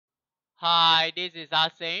Hi, this is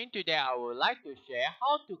Asin. Today I would like to share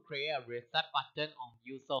how to create a reset button on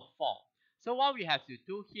UserForm. So what we have to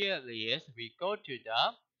do here is we go to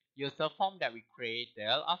the user form that we created.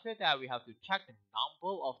 After that, we have to check the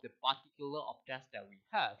number of the particular objects that we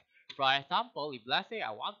have. For example, if let's say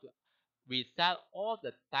I want to reset all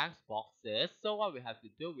the text boxes, so what we have to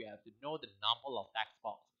do, we have to know the number of text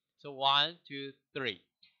box. So 1, 2, 3.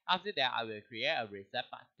 After that, I will create a reset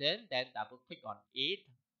button, then double click on it.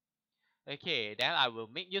 Okay, then I will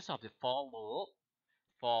make use of the for loop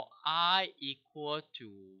for I equal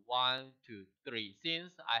to 1 to 3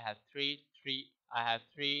 since I have three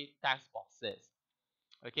text boxes.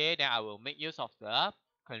 Okay, then I will make use of the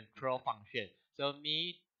control function. So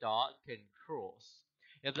Me.Controls.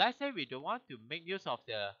 If let's say we don't want to make use of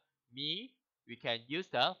the me, we can use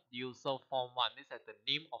the user form one. This is the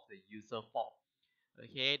name of the user form.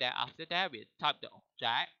 Okay, then after that we type the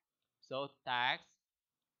object. So text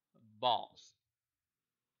box.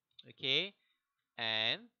 Okay,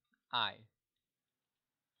 and I.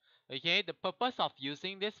 Okay, the purpose of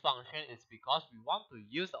using this function is because we want to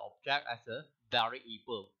use the object as a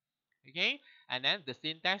variable. Okay, and then the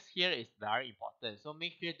syntax here is very important. So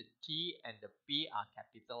make sure the T and the P are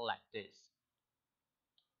capital like this.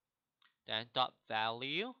 Then dot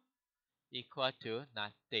value equal to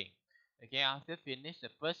nothing. Okay, after finish the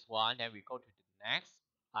first one, then we go to the next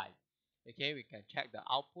I. Okay, we can check the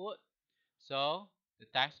output. So the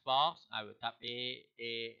text box, I will type A.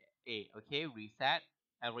 Okay, reset,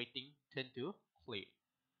 everything turn to clear.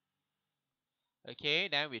 Okay,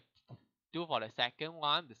 then we do for the second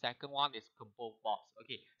one. The second one is ComboBox.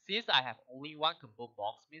 Okay, since I have only one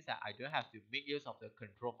ComboBox, means that I don't have to make use of the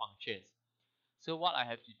control functions. So what I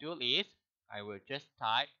have to do is, I will just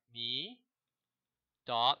type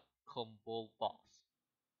me.ComboBox.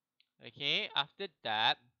 Okay, after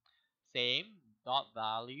that, same dot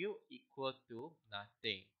value equal to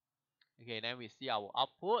nothing. Okay, then we see our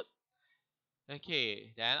output.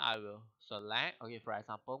 Okay, then I will select, okay, for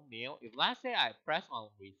example, mail. If let's say I press on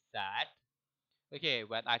reset, okay,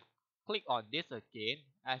 when I click on this again,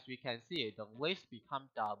 as we can see, the list become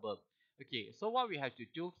double. Okay, so what we have to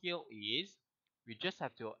do here is, we just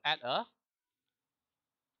have to add a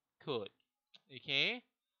code. Okay,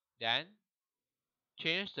 then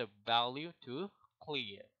change the value to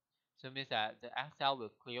clear. So it means that the Excel will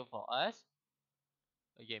clear for us.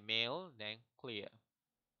 Okay, mail, then clear.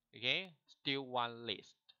 Okay, still one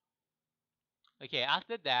list. Okay,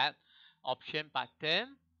 after that, option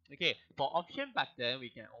button. Okay, for option button, we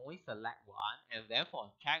can only select one, and then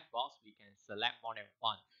for checkbox, we can select more than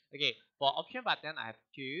one. Okay, for option button, I have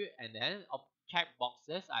two, and then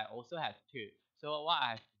checkboxes, I also have two. So what I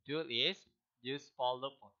have to do is use for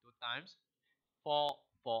loop for 2 times. For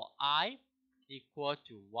I equal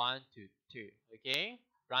to 1 to 2. Okay,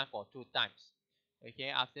 run for 2 times. Okay,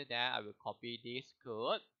 after that, I will copy this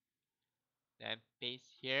code, then paste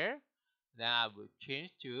here. Then I will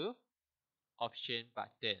change to option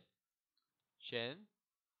button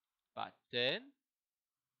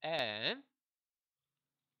and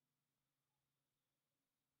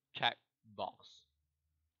checkbox.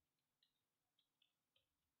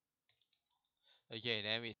 Okay,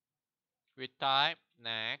 then we type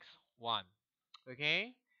next one.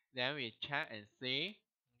 Okay, then we check and see.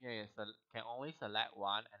 Okay, so can only select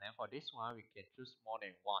one, and then for this one we can choose more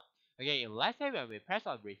than one. Okay, let's say when we press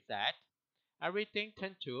on reset, everything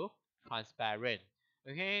turn to transparent.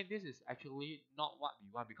 Okay, this is actually not what we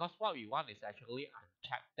want, because what we want is actually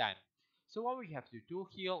unchecked then. So what we have to do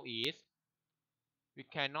here is, we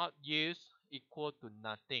cannot use equal to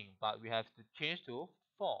nothing, but we have to change to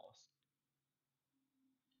false.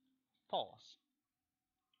 False.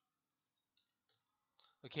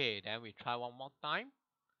 Okay, then we try one more time.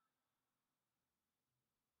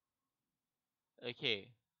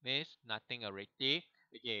 Okay, means nothing already.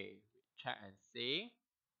 Okay, check and see.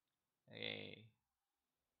 Okay.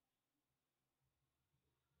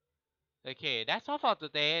 Okay, that's all for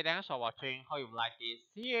today. Thanks for watching. Hope you like it.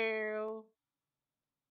 See you.